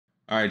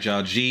All right,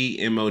 y'all.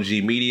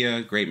 GMOG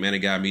Media, Great Man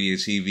of God Media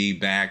TV,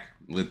 back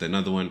with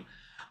another one.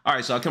 All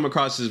right, so I come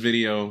across this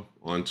video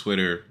on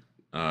Twitter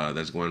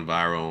that's going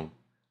viral.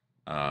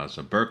 It's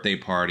a birthday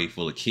party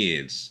full of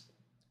kids,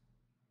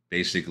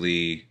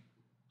 basically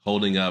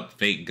holding up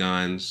fake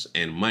guns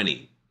and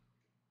money,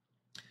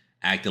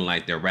 acting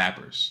like they're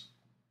rappers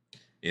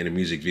in a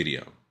music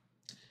video.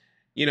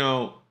 You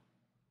know,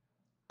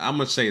 I'm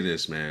gonna say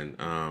this, man.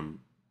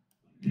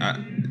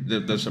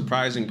 The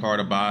surprising part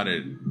about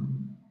it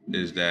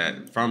is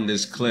that from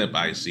this clip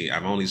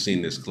I've only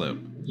seen this clip.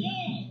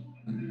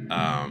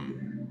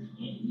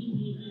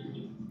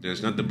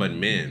 There's nothing but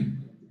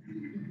men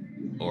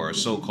or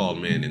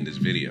so-called men in this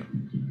video.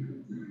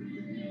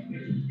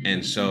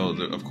 And so,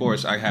 of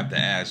course, I have to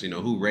ask,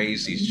 who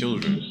raised these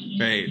children,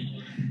 right?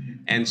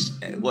 And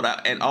what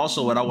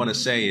I want to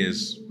say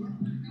is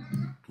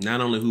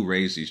not only who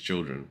raised these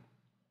children,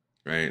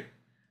 right?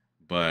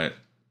 But,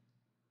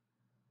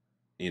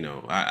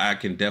 I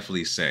can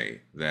definitely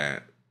say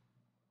that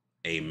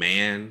a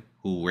man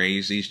who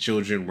raised these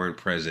children weren't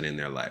present in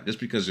their life.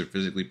 Just because they're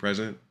physically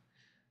present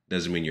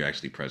doesn't mean you're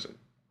actually present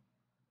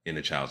in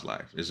a child's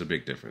life. There's a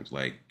big difference.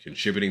 Like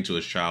contributing to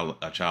a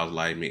child's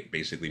life,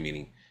 basically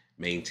meaning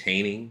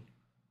maintaining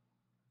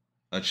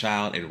a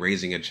child and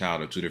raising a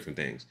child are two different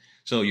things.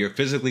 So you're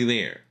physically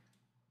there.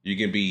 You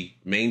can be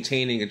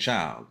maintaining a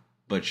child,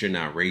 but you're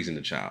not raising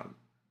the child,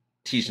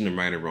 teaching them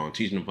right and wrong,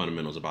 teaching them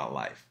fundamentals about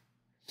life.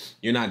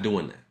 You're not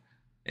doing that.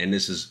 And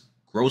this is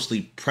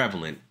grossly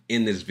prevalent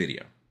in this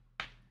video.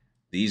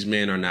 These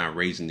men are not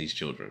raising these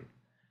children.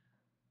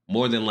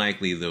 More than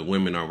likely, the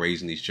women are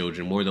raising these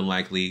children. More than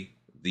likely,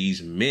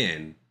 these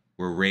men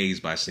were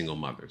raised by single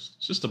mothers.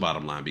 It's just the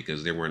bottom line,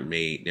 because they weren't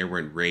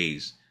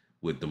raised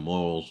with the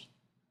morals,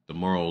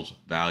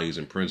 values,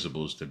 and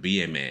principles to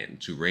be a man,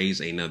 to raise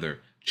another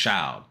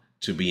child,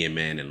 to be a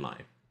man in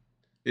life.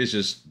 It's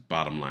just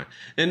bottom line.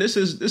 And this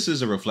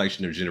is a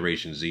reflection of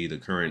Generation Z, the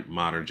current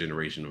modern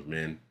generation of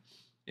men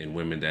and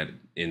women that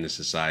in the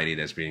society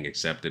that's being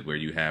accepted, where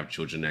you have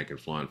children that can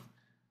flaunt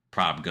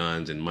prop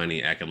guns and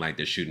money, acting like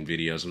they're shooting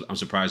videos. I'm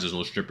surprised there's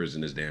no strippers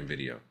in this damn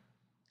video.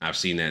 I've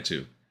seen that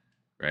too,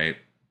 right?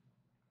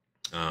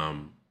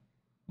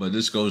 But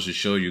this goes to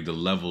show you the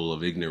level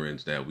of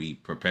ignorance that we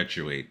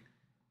perpetuate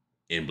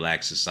in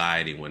Black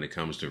society when it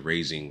comes to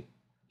raising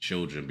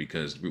children,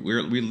 because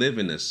we live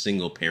in a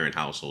single parent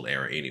household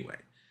era anyway.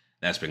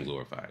 That's been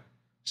glorified.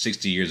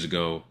 60 years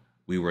ago,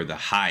 we were the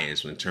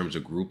highest in terms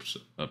of groups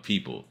of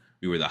people.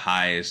 We were the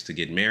highest to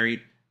get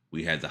married.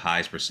 We had the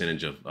highest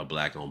percentage of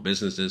Black-owned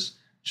businesses.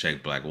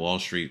 Check Black Wall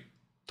Street,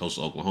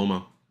 Tulsa,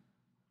 Oklahoma.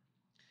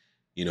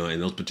 In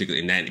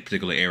that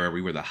particular era,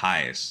 we were the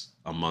highest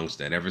amongst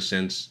that. Ever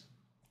since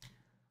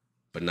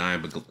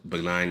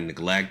benign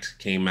neglect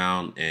came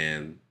out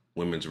and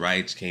women's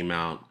rights came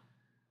out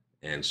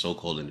and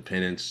so-called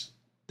independence,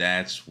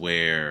 that's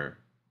where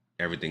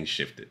everything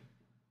shifted.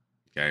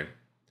 Okay,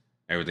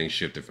 everything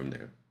shifted from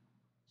there.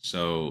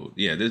 So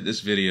yeah, this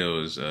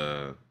video is,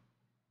 of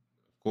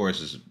course,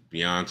 is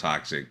beyond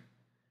toxic.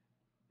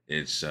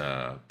 It's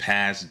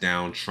passed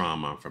down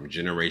trauma from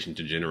generation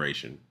to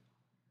generation.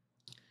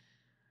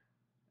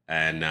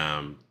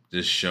 And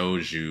this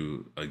shows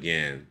you,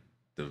 again,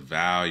 the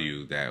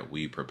value that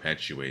we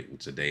perpetuate in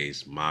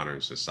today's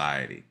modern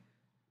society.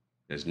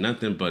 There's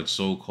nothing but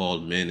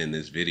so-called men in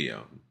this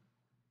video.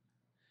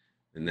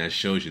 And that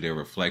shows you their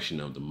reflection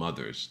of the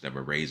mothers that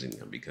were raising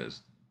them, because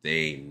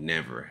they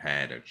never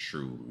had a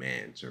true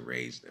man to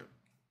raise them.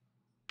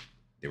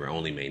 They were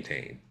only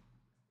maintained.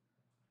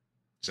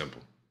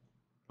 Simple.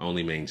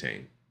 Only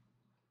maintained.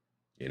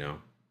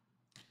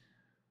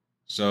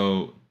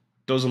 So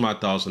those are my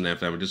thoughts on that,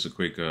 family. Just a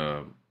quick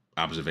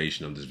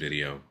observation of this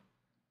video.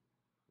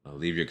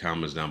 Leave your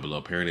comments down below.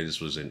 Apparently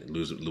this was in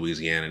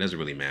Louisiana. It doesn't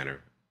really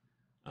matter.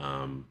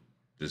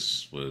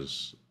 This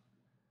was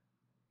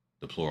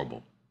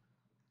deplorable.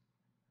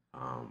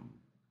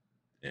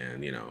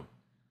 And,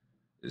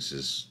 this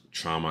is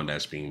trauma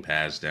that's being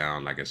passed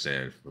down, like I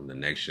said, from the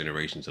next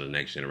generation to the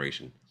next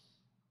generation.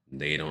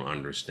 They don't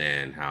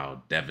understand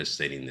how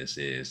devastating this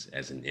is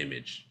as an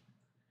image,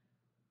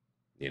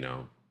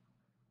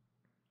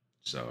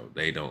 So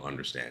they don't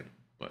understand.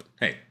 But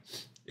hey,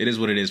 it is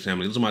what it is,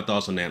 family. Those are my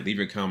thoughts on that. Leave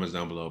your comments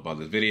down below about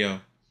this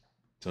video.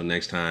 Till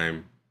next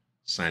time,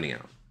 signing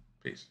out.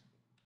 Peace.